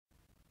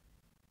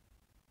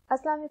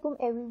Assalamu alaikum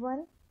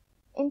everyone.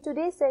 In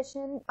today's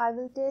session, I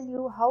will tell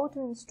you how to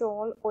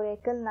install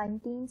Oracle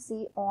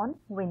 19c on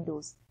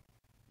Windows.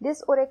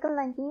 This Oracle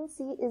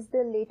 19c is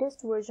the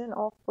latest version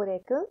of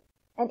Oracle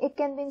and it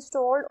can be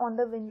installed on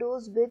the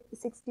Windows with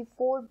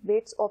 64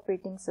 bits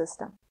operating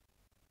system.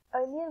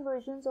 Earlier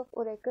versions of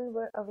Oracle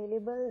were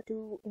available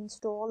to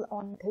install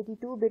on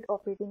 32-bit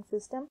operating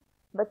system,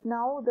 but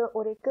now the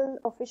Oracle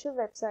official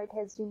website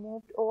has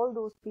removed all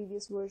those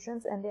previous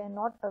versions and they are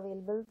not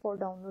available for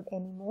download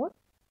anymore.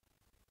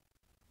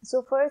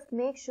 So first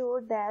make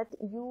sure that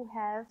you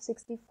have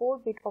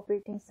 64-bit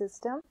operating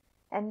system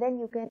and then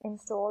you can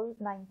install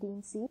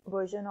 19c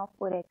version of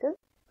Oracle.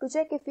 To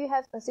check if you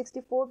have a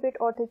 64-bit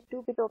or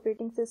 32-bit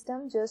operating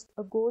system, just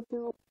go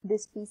to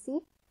this PC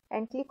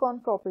and click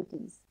on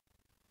Properties.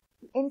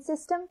 In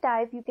system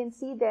type, you can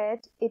see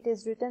that it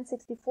is written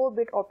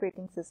 64-bit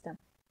operating system,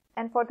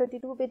 and for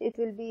 32-bit it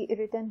will be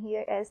written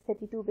here as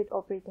 32-bit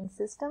operating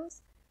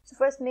systems. So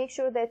first make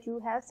sure that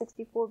you have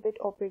 64-bit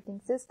operating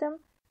system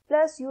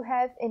plus you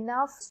have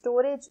enough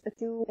storage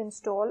to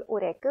install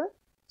Oracle.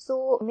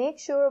 So make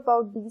sure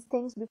about these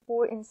things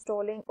before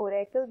installing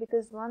Oracle,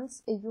 because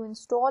once you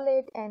install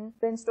it and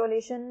the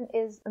installation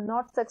is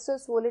not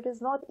successful, it is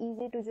not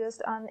easy to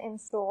just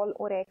uninstall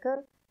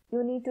Oracle.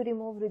 You need to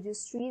remove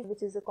registries,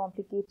 which is a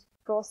complicated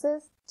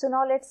process. So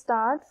now let's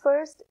start.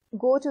 First,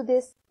 go to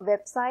this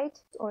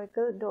website,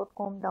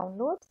 oracle.com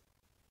downloads,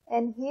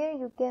 and here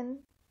you can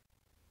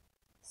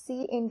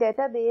see in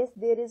database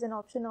there is an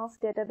option of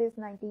database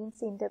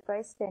 19c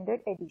Enterprise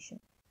Standard Edition.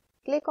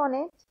 Click on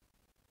it.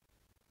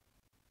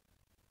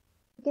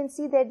 You can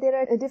see that there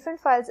are different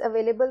files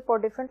available for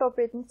different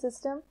operating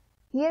system.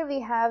 Here we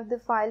have the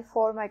file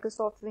for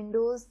Microsoft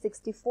Windows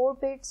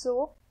 64-bit,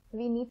 so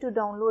we need to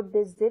download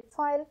this zip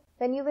file.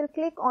 When you will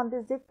click on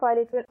this zip file,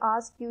 it will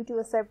ask you to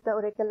accept the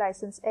Oracle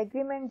license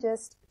agreement.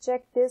 Just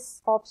check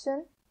this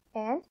option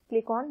and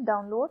click on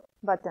download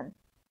button.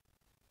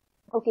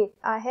 Okay,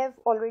 I have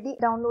already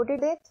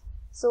downloaded it,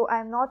 so I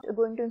am not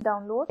going to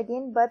download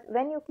again, but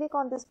when you click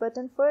on this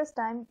button first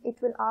time,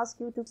 it will ask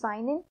you to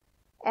sign in,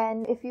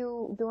 and if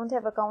you don't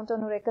have account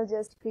on Oracle,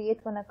 just create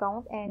one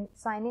account and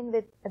sign in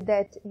with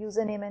that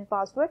username and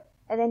password,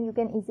 and then you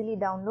can easily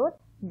download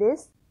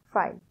this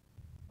file.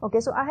 Okay,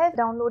 so I have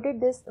downloaded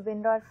this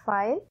WinRAR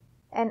file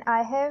and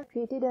I have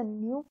created a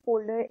new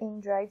folder in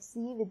drive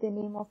C with the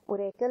name of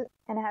Oracle,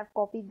 and I have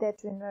copied that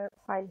WinRAR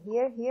file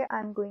here. Here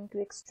I am going to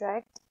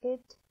extract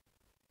it.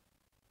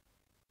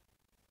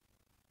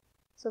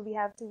 So we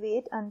have to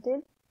wait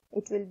until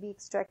it will be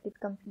extracted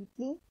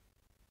completely.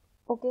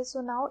 Okay,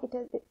 so now it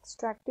has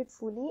extracted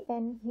fully,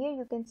 and here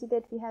you can see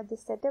that we have the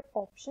setup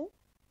option.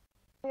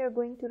 We are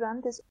going to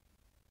run this.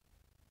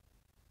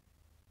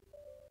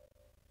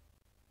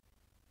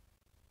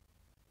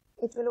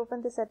 It will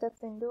open the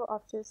setup window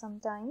after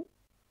some time.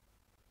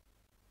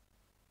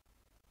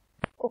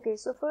 Okay,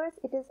 so first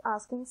it is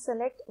asking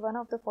select one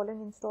of the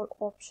following install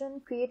option: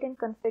 create and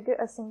configure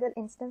a single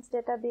instance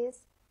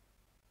database,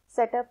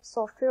 set up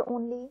software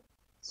only.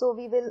 So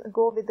we will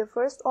go with the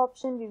first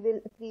option. We will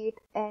create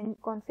and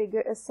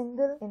configure a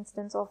single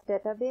instance of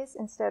database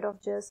instead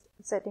of just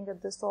setting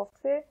up the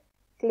software.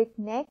 Click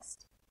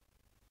next.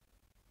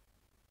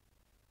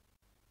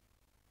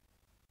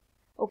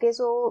 Okay,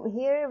 so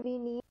here we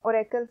need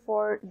Oracle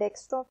for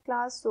desktop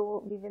class,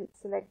 so we will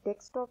select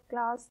desktop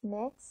class.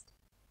 Next.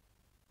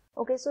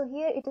 Okay, so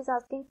here it is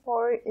asking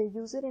for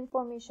user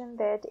information,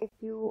 that if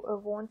you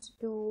want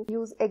to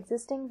use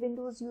existing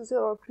Windows user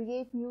or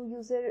create new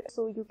user,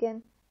 so you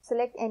can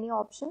select any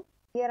option.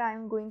 Here I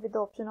am going with the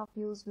option of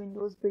use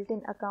Windows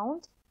built-in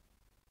account.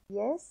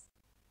 Yes.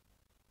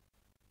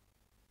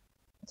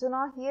 So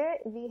now here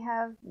we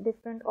have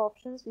different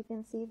options. We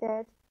can see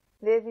that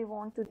where we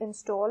want to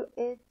install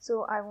it.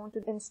 So I want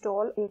to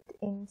install it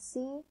in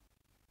C.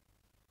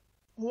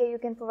 Here you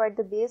can provide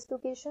the base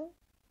location.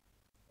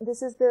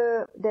 This is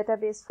the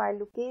database file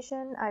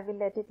location. I will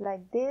let it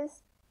like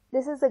this.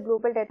 This is the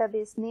global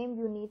database name.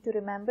 You need to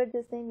remember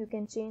this name. You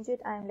can change it.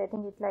 I am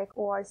letting it like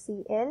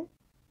ORCL.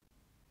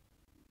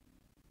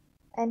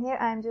 And here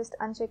I am just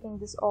unchecking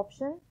this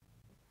option.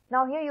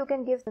 Now here you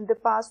can give the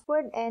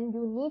password, and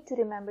you need to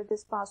remember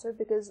this password,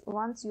 because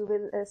once you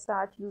will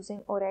start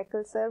using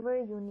Oracle server,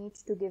 you need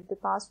to give the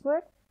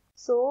password.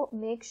 So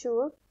make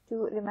sure to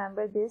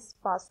remember this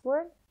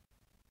password.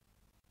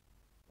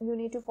 You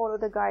need to follow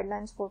the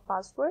guidelines for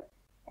password,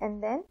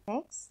 and then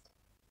next.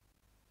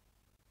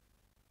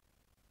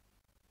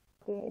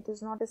 Okay, it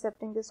is not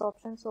accepting this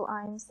option, so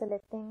I am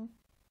selecting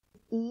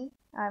E.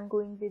 I am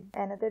going with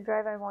another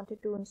drive. I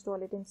wanted to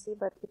install it in C,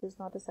 but it is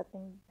not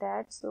accepting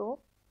that, so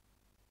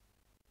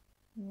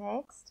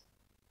next.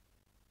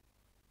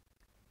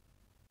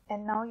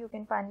 And now you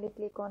can finally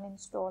click on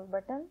install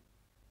button.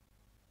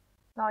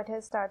 Now it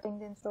is starting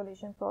the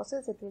installation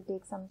process. It will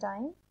take some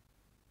time.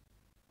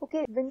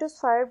 Okay, Windows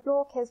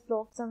Fireblock has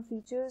blocked some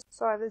features,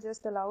 so I will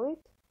just allow it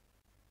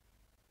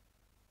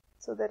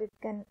so that it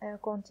can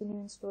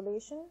continue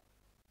installation.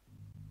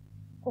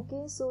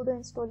 Okay, so the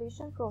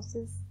installation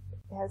process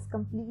has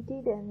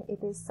completed and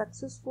it is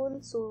successful.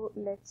 So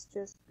let's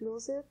just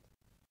close it.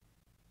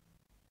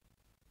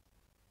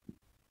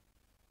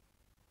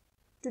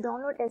 To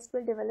download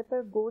SQL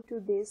Developer, go to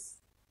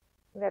this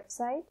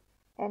website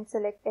and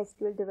select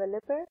SQL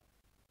Developer.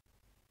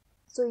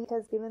 So it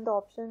has given the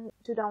option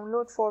to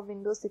download for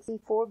Windows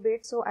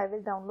 64-bit. So I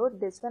will download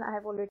this one. I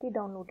have already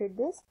downloaded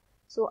this.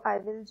 So I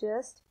will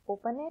just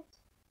open it.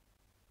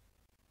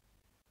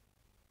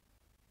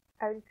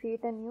 I will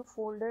create a new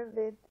folder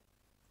with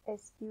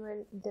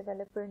SQL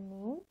Developer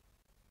name.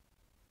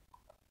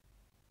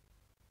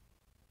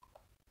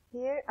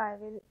 Here I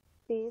will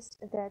paste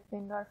that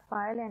WinRAR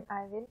file and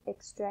I will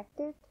extract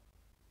it.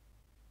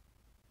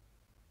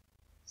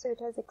 So it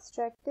has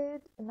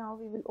extracted. Now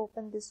we will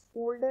open this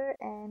folder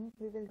and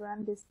we will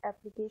run this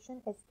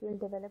application SQL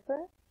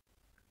Developer.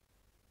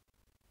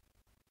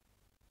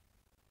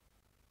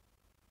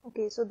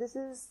 Okay, so this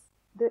is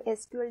the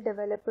SQL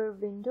Developer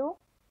window.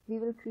 We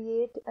will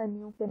create a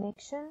new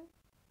connection.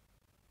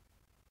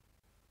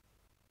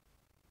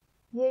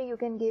 Here you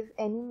can give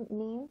any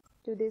name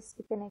to this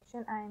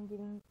connection. I am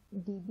giving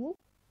DB.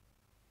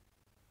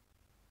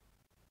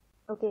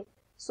 Okay,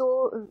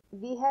 so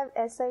we have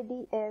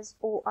SID as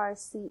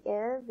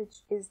ORCL,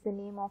 which is the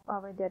name of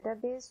our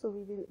database. So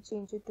we will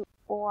change it to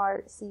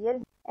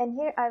ORCL. And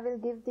here I will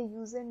give the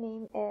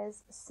username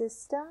as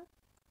system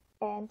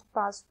and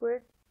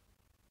password,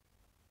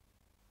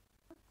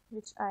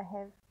 which I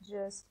have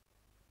just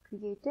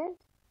created.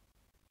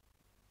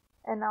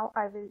 And now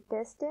I will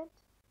test it.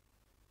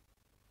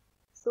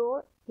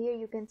 So here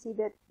you can see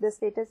that the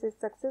status is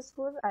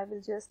successful. I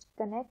will just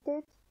connect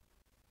it.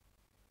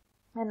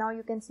 And now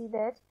you can see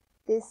that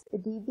this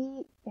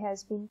DB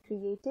has been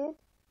created.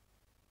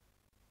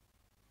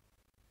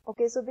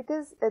 Okay, so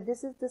because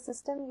this is the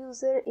system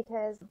user, it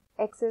has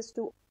access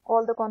to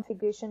all the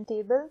configuration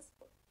tables.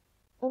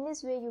 In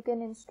this way, you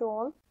can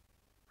install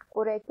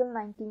Oracle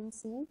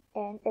 19c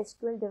and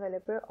SQL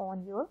Developer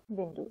on your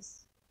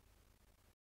Windows.